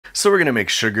So we're gonna make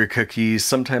sugar cookies,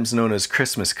 sometimes known as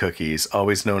Christmas cookies,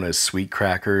 always known as sweet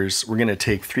crackers. We're gonna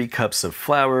take 3 cups of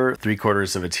flour,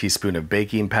 3/4 of a teaspoon of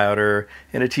baking powder,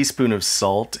 and a teaspoon of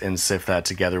salt, and sift that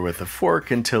together with a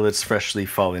fork until it's freshly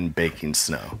fallen baking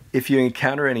snow. If you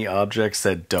encounter any objects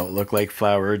that don't look like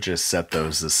flour, just set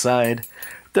those aside.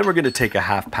 Then we're going to take a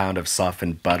 ½ pound of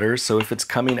softened butter, so if it's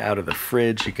coming out of the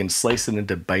fridge, you can slice it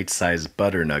into bite-sized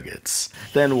butter nuggets.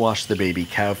 Then wash the baby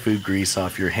cow food grease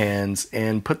off your hands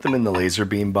and put them in the laser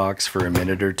beam box for a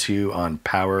minute or two on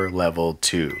power level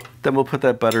 2. Then we'll put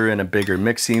that butter in a bigger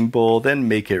mixing bowl, then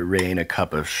make it rain a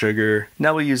cup of sugar.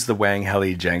 Now we'll use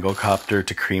the jangled copter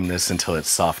to cream this until it's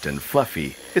soft and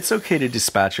fluffy. It's okay to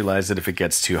despatularize it if it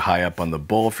gets too high up on the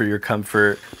bowl for your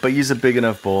comfort, but use a big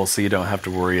enough bowl so you don't have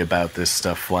to worry about this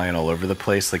stuff flying all over the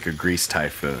place like a grease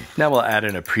typhoon. Now we'll add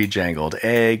in a pre-jangled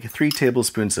egg, 3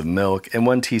 tablespoons of milk, and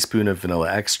 1 teaspoon of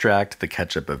vanilla extract, the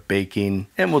ketchup of baking,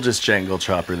 and we'll just jangle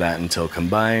chopper that until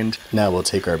combined. Now we'll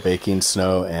take our baking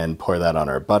snow and pour that on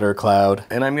our butter cloud,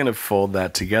 and I'm going to fold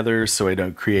that together so I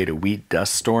don't create a wheat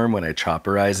dust storm when I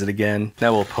chopperize it again.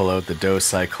 Now we'll pull out the dough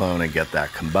cyclone and get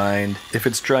that combined. If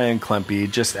it's dry and clumpy,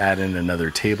 just add in another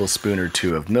tablespoon or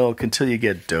 2 of milk until you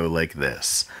get dough like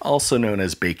this, also known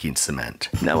as baking cement.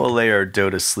 Now we'll lay our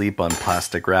dough to sleep on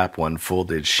plastic wrap 1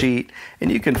 folded sheet,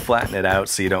 and you can flatten it out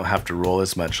so you don't have to roll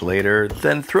as much later.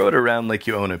 Then throw it around like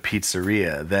you own a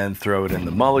pizzeria, then throw it in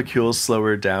the molecules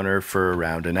slower downer for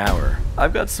around an hour.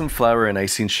 I've got some flour and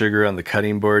icing sugar on the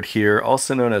cutting board here,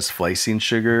 also known as flicing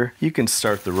sugar. You can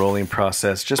start the rolling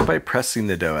process just by pressing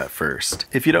the dough at first.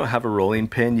 If you don't have a rolling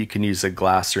pin, you can use a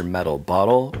glass or metal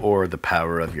bottle or the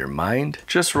power of your mind.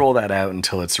 Just roll that out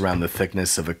until it's around the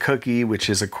thickness of a cookie, which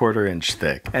is 1/4 inch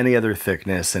thick. Any other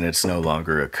thickness and it's no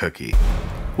longer a cookie.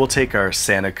 We'll take our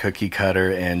Santa cookie cutter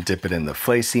and dip it in the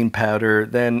flicing powder.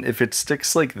 Then if it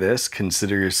sticks like this,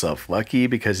 consider yourself lucky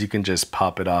because you can just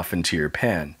pop it off into your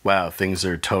pan. Wow, things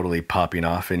are totally popping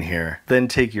off in here. Then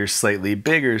take your slightly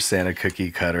bigger Santa cookie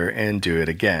cutter and do it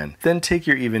again. Then take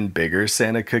your even bigger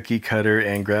Santa cookie cutter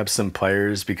and grab some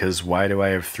pliers because why do I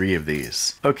have 3 of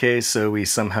these? Okay, so we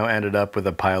somehow ended up with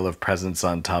a pile of presents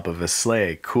on top of a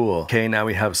sleigh. Cool. Okay, now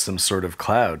we have some sort of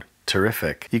cloud.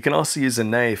 Terrific. You can also use a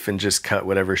knife and just cut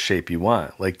whatever shape you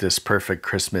want, like this perfect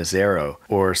Christmas arrow,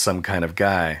 or some kind of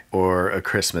guy, or a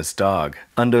Christmas dog.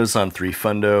 Undos on 3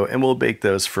 fundo, and we'll bake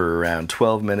those for around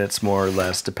 12 minutes more or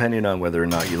less, depending on whether or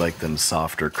not you like them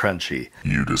soft or crunchy.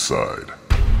 You decide.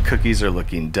 Cookies are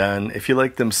looking done. If you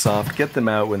like them soft, get them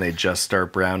out when they just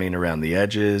start browning around the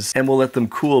edges, and we'll let them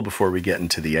cool before we get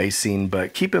into the icing,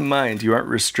 but keep in mind you aren't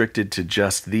restricted to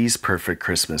just these perfect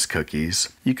Christmas cookies.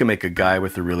 You can make a guy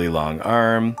with a really long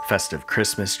arm, festive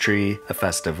Christmas tree, a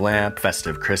festive lamp,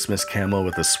 festive Christmas camel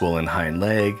with a swollen hind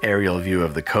leg, aerial view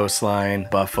of the coastline,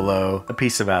 buffalo, a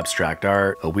piece of abstract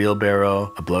art, a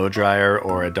wheelbarrow, a blow dryer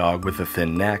or a dog with a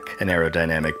thin neck, an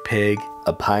aerodynamic pig,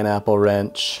 a pineapple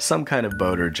wrench, some kind of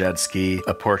boat or jet ski,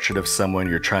 a portrait of someone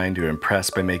you're trying to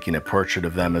impress by making a portrait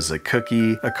of them as a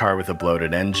cookie, a car with a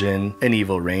bloated engine, an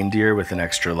evil reindeer with an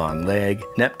extra long leg,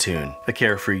 Neptune, a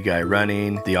carefree guy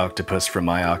running, the octopus from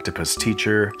My Octopus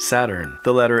Teacher, Saturn,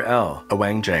 the letter L, a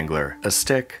wang jangler, a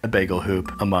stick, a bagel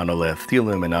hoop, a monolith, the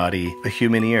Illuminati, a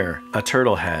human ear, a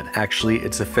turtle head, actually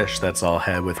it's a fish that's all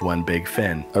head with 1 big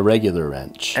fin, a regular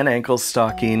wrench, an ankle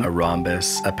stocking, a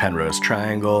rhombus, a Penrose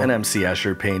triangle, an MC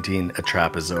Escher painting, a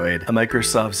trapezoid, a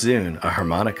Microsoft Zune, a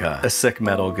harmonica, a sick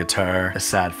metal guitar, a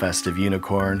sad festive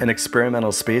unicorn, an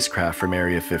experimental spacecraft from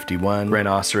Area 51,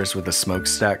 rhinoceros with a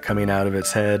smokestack coming out of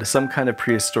its head, some kind of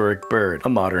prehistoric bird, a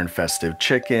modern festive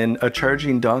chicken, a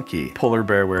charging donkey, polar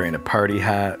bear wearing a party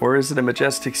hat, or is it a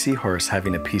majestic seahorse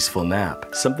having a peaceful nap,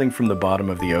 something from the bottom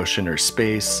of the ocean or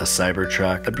space, a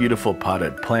cybertruck, a beautiful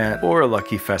potted plant, or a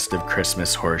lucky festive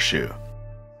Christmas horseshoe.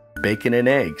 Bacon and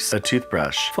eggs, a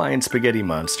toothbrush, flying spaghetti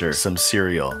monster, some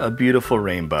cereal, a beautiful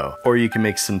rainbow, or you can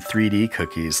make some 3D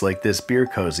cookies like this beer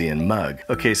cozy and mug.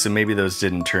 Okay, so maybe those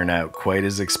didn't turn out quite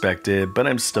as expected, but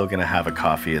I'm still gonna have a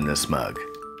coffee in this mug.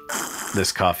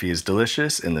 This coffee is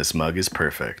delicious and this mug is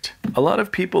perfect. A lot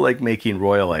of people like making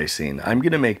royal icing. I'm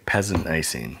gonna make peasant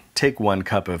icing. Take 1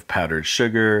 cup of powdered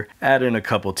sugar, add in a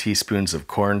couple teaspoons of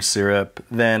corn syrup,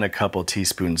 then a couple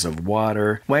teaspoons of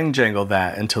water. Wang jangle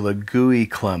that until a gooey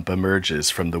clump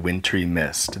emerges from the wintry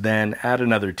mist. Then add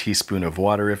another teaspoon of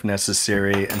water if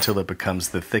necessary until it becomes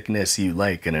the thickness you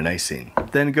like in an icing.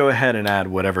 Then go ahead and add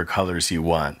whatever colors you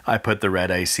want. I put the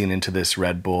red icing into this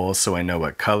red bowl so I know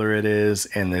what color it is,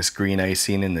 and this green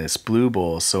icing in this blue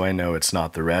bowl so I know it's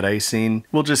not the red icing.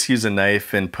 We'll just use a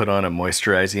knife and put on a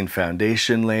moisturizing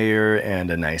foundation layer layer and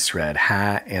a nice red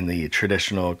hat and the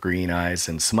traditional green eyes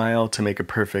and smile to make a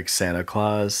perfect Santa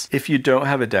Claus. If you don't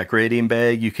have a decorating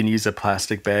bag, you can use a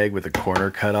plastic bag with a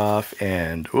corner cut off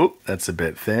and, oh, that's a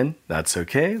bit thin. That's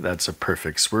okay. That's a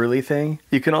perfect swirly thing.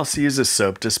 You can also use a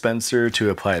soap dispenser to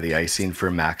apply the icing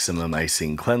for maximum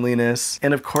icing cleanliness.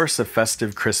 And of course, a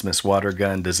festive Christmas water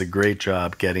gun does a great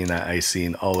job getting that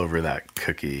icing all over that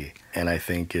cookie. And I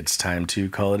think it's time to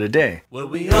call it a day. Well,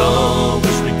 we all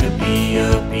wish we could be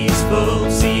a peaceful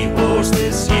seahorse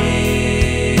this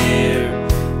year.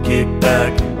 Kick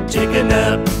back, take a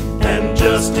nap, and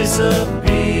just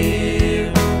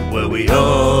disappear. Well, we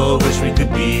all wish we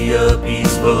could be a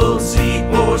peaceful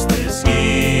seahorse this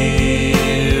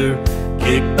year.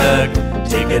 Kick back,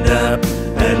 take a nap,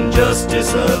 and just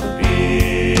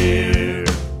disappear.